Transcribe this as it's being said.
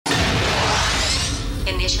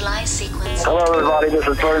Initialize sequence. Hello, everybody. This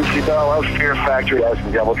is Jordan C. Bell of Fear Factory. As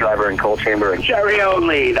the Devil Driver and Coal Chamber. And Jerry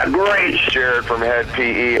Only, the great Jared from Head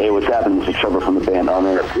PE. Hey, what's happening? This is Trevor from the band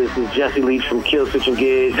Honor. This is Jesse Leach from Kill Switch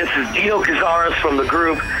Engage. This is Dino Cazares from the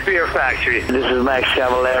group Fear Factory. This is Max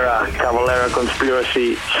Cavalera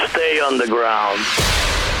Conspiracy. Stay underground.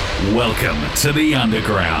 Welcome to the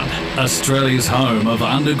Underground, Australia's home of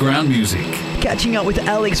underground music. Catching up with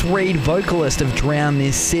Alex Reade, vocalist of Drown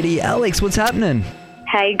This City. Alex, what's happening?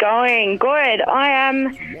 How you going? Good. I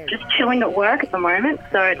am just chilling at work at the moment,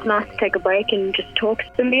 so it's nice to take a break and just talk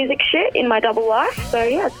some music shit in my double life. So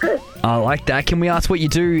yeah, it's good. I like that. Can we ask what you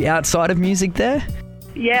do outside of music there?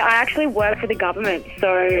 Yeah, I actually work for the government,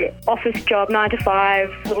 so office job, 9 to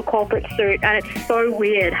 5, little corporate suit, and it's so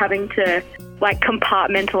weird having to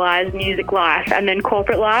compartmentalize music life and then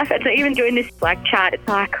corporate life. And so even doing this chat, it's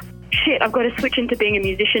like, shit, I've got to switch into being a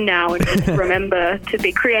musician now and just remember to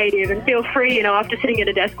be creative and feel free, after sitting at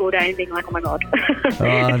a desk all day and being like, oh my God.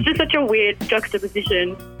 It's just such a weird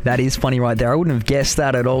juxtaposition. That is funny right there. I wouldn't have guessed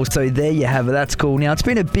that at all. So there you have it. That's cool. Now, it's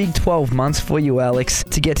been a big 12 months for you, Alex,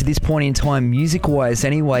 to get to this point in time music-wise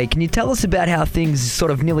anyway. Can you tell us about how things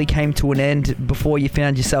sort of nearly came to an end before you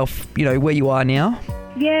found yourself, where you are now?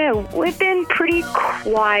 Yeah, we've been pretty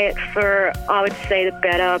quiet for, I would say, the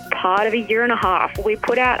better part of a year and a half. We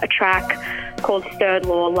put out a track called Third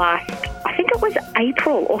Law last, I think it was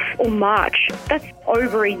April or March. That's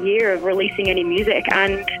over a year of releasing any music.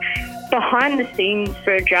 And behind the scenes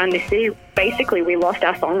for Drown This City, basically we lost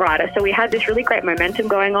our songwriter. So we had this really great momentum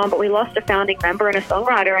going on, but we lost a founding member and a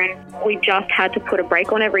songwriter, and we just had to put a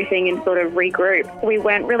break on everything and sort of regroup. We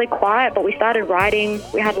went really quiet, but we started writing.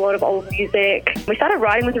 We had a lot of old music. We started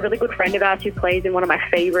writing with a really good friend of ours who plays in one of my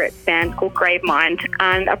favourite bands called Gravemind,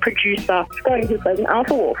 and a producer, Scotty, who plays in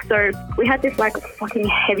Alpha Wolf. So we had this fucking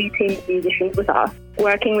heavy team of musicians with us,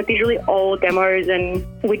 working with these really old demos, and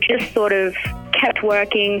we just sort of kept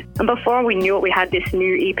working. And before we knew it, we had this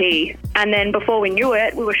new EP. And then before we knew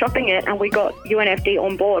it, we were shopping it and we got UNFD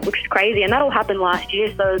on board, which is crazy. And that all happened last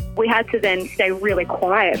year. So we had to then stay really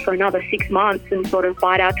quiet for another 6 months and sort of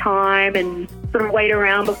bide our time and sort of wait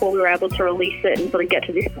around before we were able to release it and sort of get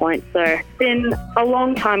to this point. So it's been a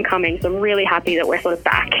long time coming. So I'm really happy that we're sort of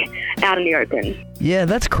back out in the open. Yeah,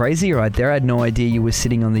 that's crazy right there. I had no idea you were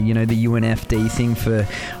sitting on the, the UNFD thing for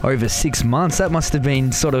over 6 months. That must have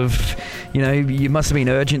been sort of, you must have been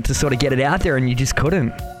urgent to sort of get it out there and you just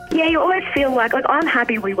couldn't. Yeah, you always feel like I'm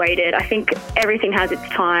happy we waited. I think everything has its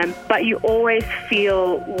time, but you always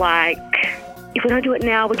feel like if we don't do it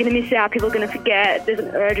now, we're going to miss out. People are going to forget. There's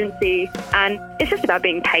an urgency. And it's just about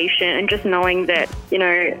being patient and just knowing that,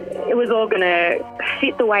 it was all going to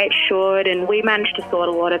fit the way it should. And we managed to sort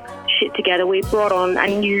a lot of shit together. We brought on a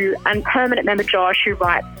new and permanent member, Josh, who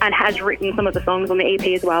writes and has written some of the songs on the EP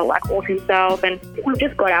as well, like all himself. And we've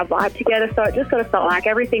just got our vibe together. So it just sort of felt like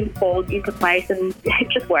everything falls into place and it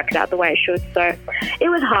just works out the way it should. So it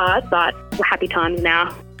was hard, but we're happy times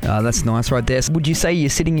now. That's nice right there. So would you say you're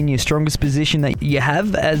sitting in your strongest position that you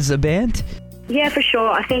have as a band? Yeah, for sure.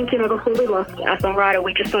 I think, before we lost our songwriter,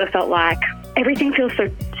 we just sort of felt like everything feels so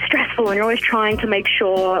stressful and you're always trying to make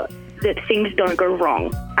sure that things don't go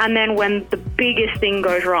wrong. And then when the biggest thing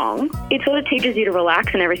goes wrong, it sort of teaches you to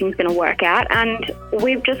relax and everything's going to work out. And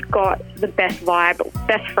we've just got the best vibe,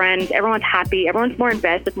 best friends. Everyone's happy. Everyone's more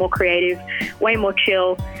invested, more creative, way more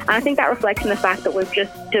chill. And I think that reflects in the fact that we've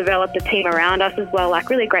just developed a team around us as well, like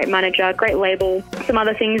really great manager, great label, some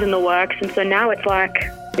other things in the works. And so now it's like,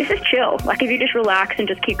 this is chill. Like if you just relax and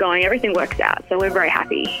just keep going, everything works out. So we're very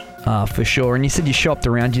happy. For sure. And you said you shopped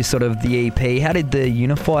around you sort of the EP. How did the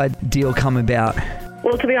Unified deal come about?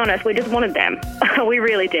 Well, to be honest, we just wanted them. We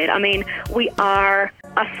really did. I mean, we are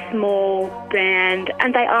a small band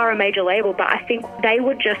and they are a major label, but I think they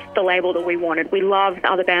were just the label that we wanted. We love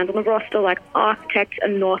the other bands on the roster, like Architect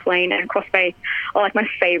and North Lane and Crossfaith are like my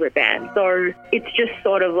favourite bands. So it's just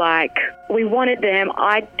sort of like we wanted them.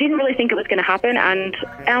 I didn't really think it was going to happen, and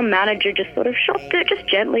our manager just sort of shopped it just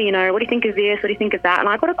gently, what do you think of this? What do you think of that? And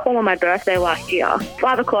I got a call on my birthday last year.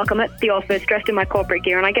 5 o'clock, I'm at the office dressed in my corporate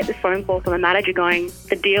gear and I get this phone call from the manager going,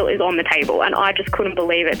 the deal is on the table, and I just couldn't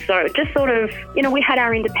believe it. So it just sort of, we had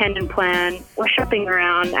our independent plan, we're shopping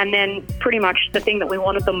around, and then pretty much the thing that we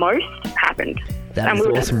wanted the most happened. That is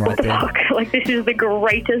awesome right there. Like, this is the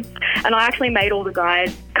greatest. And I actually made all the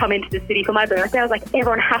guys come into the city for my birthday. I was like,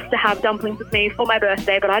 everyone has to have dumplings with me for my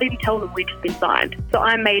birthday, but I didn't tell them we'd just been signed. So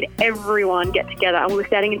I made everyone get together, and we were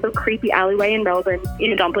standing in some creepy alleyway in Melbourne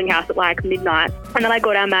in a dumpling house at like midnight. And then I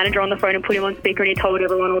got our manager on the phone and put him on speaker, and he told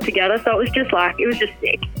everyone all together. So it was just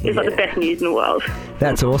sick. It was like the best news in the world.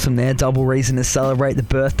 That's awesome there. Double reason to celebrate the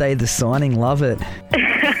birthday, the signing. Love it.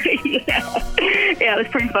 Yeah. Yeah, it was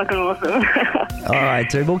pretty fucking awesome. All right,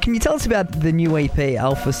 dude. Well, can you tell us about the new EP,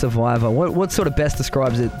 Alpha Survivor? What sort of best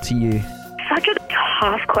describes it to you? Such a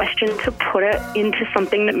tough question to put it into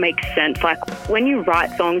something that makes sense. Like, when you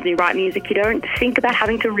write songs and you write music, you don't think about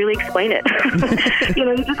having to really explain it.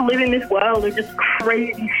 You just live in this world of just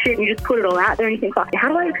crazy shit and you just put it all out there and you think, fuck, how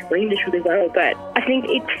do I explain this really well? But I think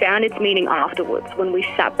it found its meaning afterwards when we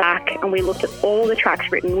sat back and we looked at all the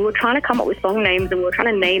tracks written. We were trying to come up with song names and we were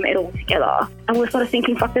trying to name it all together. And we were sort of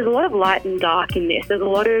thinking, fuck, there's a lot of light and dark in this. There's a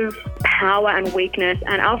lot of power and weakness.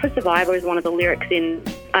 And Alpha Survivor is one of the lyrics in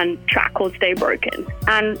a track called Stay Broken.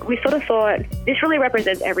 And we sort of thought, this really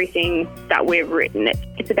represents everything that we've written.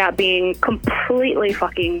 It's about being completely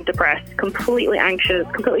fucking depressed, completely anxious,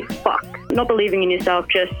 completely fucked, not believing in yourself,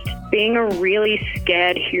 just being a really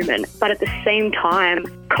scared human. But at the same time,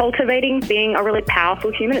 cultivating being a really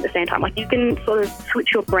powerful human at the same time. Like, you can sort of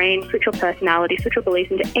switch your brain, switch your personality, switch your beliefs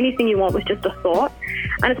into anything you want with just a thought.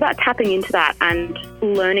 And it's about tapping into that and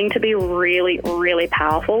learning to be really, really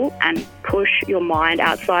powerful and push your mind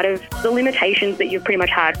outside of the limitations that you've pretty much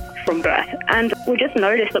had from birth. And we just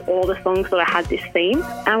noticed that all the songs sort of had this theme.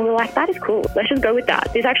 And we're like, that is cool. Let's just go with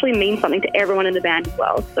that. This actually means something to everyone in the band as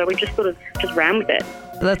well. So we just sort of just ran with it.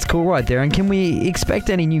 That's cool right there. And can we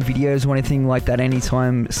expect any new videos or anything like that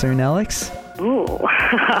anytime soon, Alex? Ooh,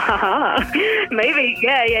 maybe.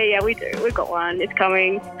 Yeah, we do. We've got one. It's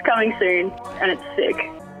coming soon, and it's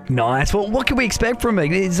sick. Nice. Well, what can we expect from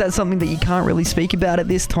it? Is that something that you can't really speak about at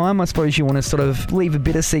this time? I suppose you want to sort of leave a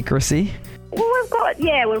bit of secrecy. Well,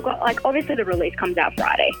 we've got, like, obviously the release comes out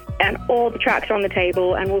Friday and all the tracks are on the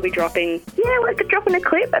table and we'll be dropping a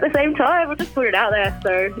clip at the same time. We'll just put it out there,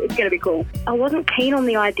 so it's going to be cool. I wasn't keen on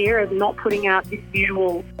the idea of not putting out this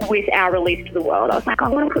visual with our release to the world. I was like, I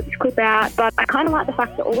want to put this clip out, but I kind of like the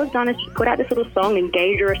fact that all we've done is just put out this little song and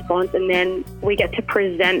gauge a response, and then we get to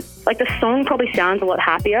present, like, the song probably sounds a lot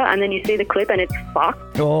happier and then you see the clip and it's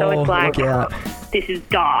fucked. So it's like, this is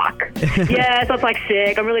dark. Yeah, so it's like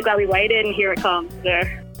sick. I'm really glad we waited and here it comes. So.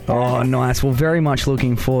 Oh, nice. Well, very much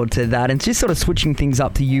looking forward to that. And just sort of switching things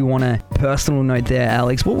up to you on a personal note there,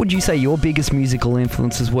 Alex, what would you say your biggest musical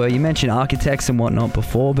influences were? You mentioned Architects and whatnot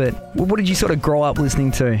before, but what did you sort of grow up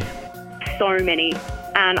listening to? So many.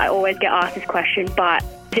 And I always get asked this question, but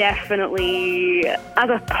definitely as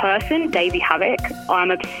a person, Davey Havoc,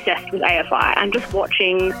 I'm obsessed with AFI. I'm just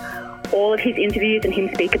watching all of his interviews and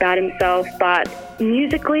him speak about himself, but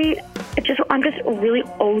musically, I'm just really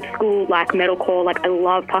old school, like metalcore. Like, I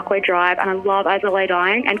love Parkway Drive and I love As I Lay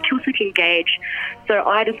Dying and Killswitch Engage. So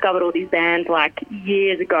I discovered all these bands like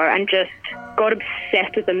years ago and just got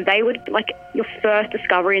obsessed with them. They would, like, your first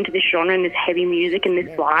discovery into this genre and this heavy music and this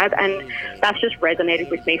vibe, and that's just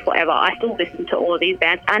resonated with me forever. I still listen to all of these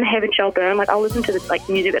bands and Heaven Shall Burn. Like, I'll listen to this, like,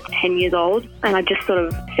 music that's 10 years old and I just sort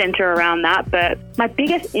of center around that. But my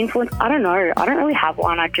biggest influence, I don't know. I don't really have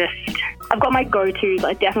one. I've got my go-tos,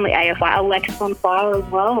 like definitely AFI, Alexis on Fire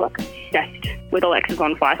as well. Like, obsessed with Alexis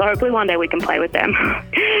on Fire. So hopefully one day we can play with them.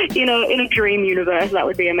 In a dream universe, that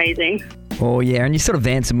would be amazing. Oh, yeah, and you sort of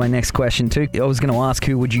answered my next question too. I was going to ask,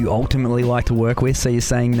 who would you ultimately like to work with? So you're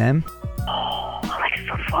saying them? Oh, Alexis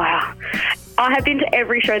on Fire. I have been to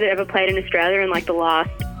every show that ever played in Australia in like the last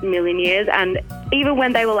million years, and even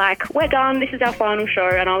when they were like, we're done, this is our final show,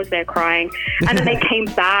 and I was there crying, and then they came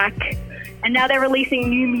back. And now they're releasing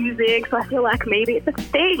new music, so I feel like maybe it's a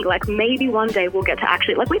thing. Like, maybe one day we'll get to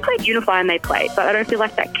actually... Like, we played Unify and they played, but I don't feel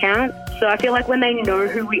like that counts. So I feel like when they know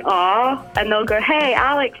who we are and they'll go, hey,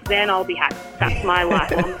 Alex, then I'll be happy. That's my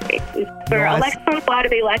lifelong fix. For Alexis on Fire to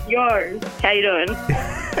be like, yo, how you doing?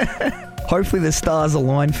 Hopefully the stars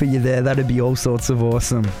align for you there. That'd be all sorts of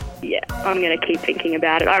awesome. Yeah, I'm going to keep thinking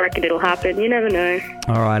about it. I reckon it'll happen. You never know.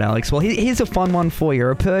 All right, Alex. Well, here's a fun one for you.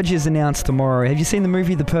 A Purge is announced tomorrow. Have you seen the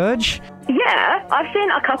movie The Purge? Yeah, I've seen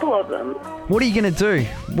a couple of them. What are you going to do?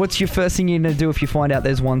 What's your first thing you're going to do if you find out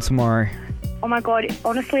there's one tomorrow? Oh my God,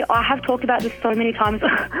 honestly, I have talked about this so many times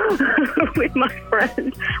with my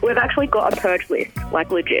friends. We've actually got a purge list,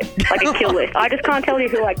 like legit, like a kill list. I just can't tell you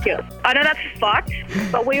who I kill. I know that's fucked,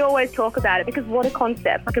 but we always talk about it because what a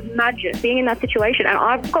concept. Like, imagine being in that situation, and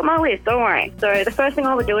I've got my list, don't worry. So the first thing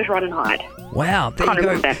I would do is run and hide. Wow, there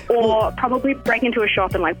 100%. You go. Or probably break into a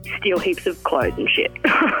shop and like steal heaps of clothes and shit.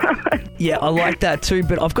 Yeah, I like that too,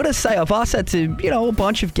 but I've got to say, I've asked that to, a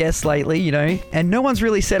bunch of guests lately, and no one's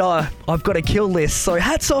really said, I've got a kill list. So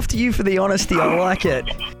hats off to you for the honesty. I like it.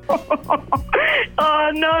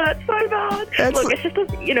 Oh, no, that's so bad. Look, it's just,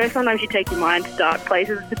 sometimes you take your mind to dark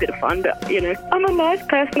places. It's a bit of fun, but, I'm a nice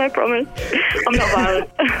person, I promise. I'm not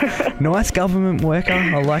violent. Nice government worker.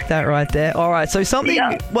 I like that right there. All right, so something,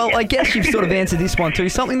 I guess you've sort of answered this one too.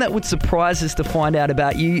 Something that would surprise us to find out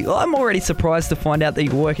about you. I'm already surprised to find out that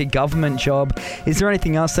you work a government job. Is there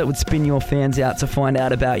anything else that would spin your fans out to find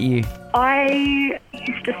out about you? I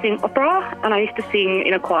used to sing opera and I used to sing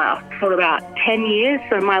in a choir for about 10 years.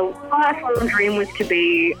 So my lifelong dream was to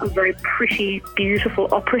be a very pretty,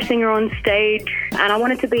 beautiful opera singer on stage. And I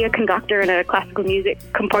wanted to be a conductor and a classical music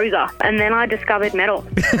composer. And then I discovered metal.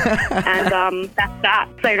 And that's that.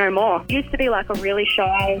 Say no more. I used to be like a really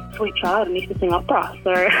shy, sweet child and used to sing opera.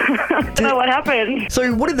 So I don't know what happened.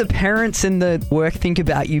 So what do the parents and the work think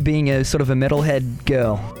about you being a sort of a metalhead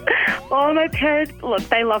girl? Oh, my parents, look,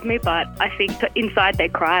 they love me, but I think that inside they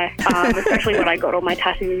cry, especially when I got all my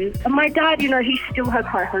tattoos. And my dad, he still has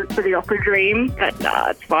high hopes for the opera dream, but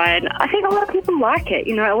it's fine. I think a lot of people like it.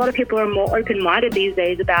 A lot of people are more open-minded these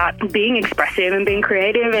days about being expressive and being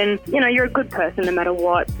creative, and, you're a good person no matter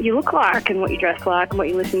what you look like and what you dress like and what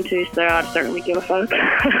you listen to, so I just don't really give a fuck,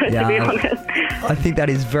 to be honest. I think that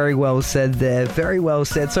is very well said there. Very well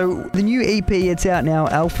said. So the new EP, it's out now,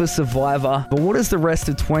 Alpha Survivor. But what does the rest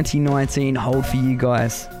of 2019 hold for you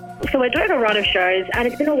guys? So we're doing a run of shows, and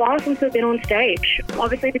it's been a while since we've been on stage.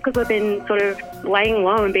 Obviously, because we've been sort of laying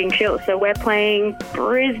low and being chill. So we're playing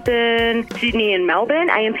Brisbane, Sydney and Melbourne,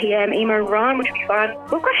 AM/PM, Emo Run, which will be fun.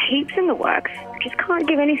 We've got heaps in the works. Just can't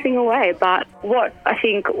give anything away. But what I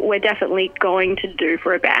think we're definitely going to do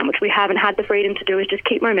for a band, which we haven't had the freedom to do, is just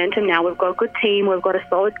keep momentum now. We've got a good team. We've got a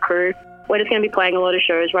solid crew. We're just going to be playing a lot of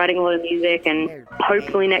shows, writing a lot of music, and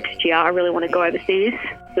hopefully next year I really want to go overseas,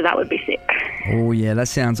 so that would be sick. Oh yeah, that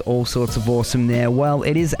sounds all sorts of awesome there. Well,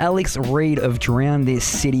 it is Alex Reade of Drown This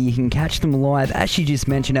City. You can catch them live, as she just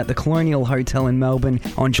mentioned, at the Colonial Hotel in Melbourne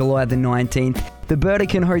on July the 19th. The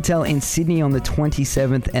Burdekin Hotel in Sydney on the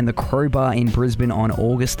 27th and the Crowbar in Brisbane on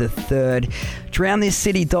August the 3rd.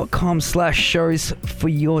 drownthiscity.com/shows for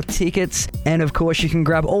your tickets. And of course, you can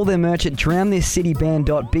grab all their merch at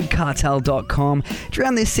drownthiscityband.bigcartel.com,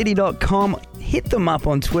 drownthiscity.com. Hit them up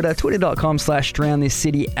on Twitter,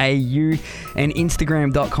 twitter.com/drownthiscityau and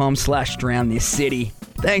instagram.com/drownthiscity.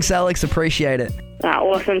 Thanks, Alex. Appreciate it.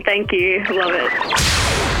 Awesome. Thank you. Love it.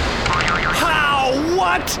 How?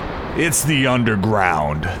 What? It's the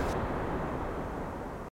underground.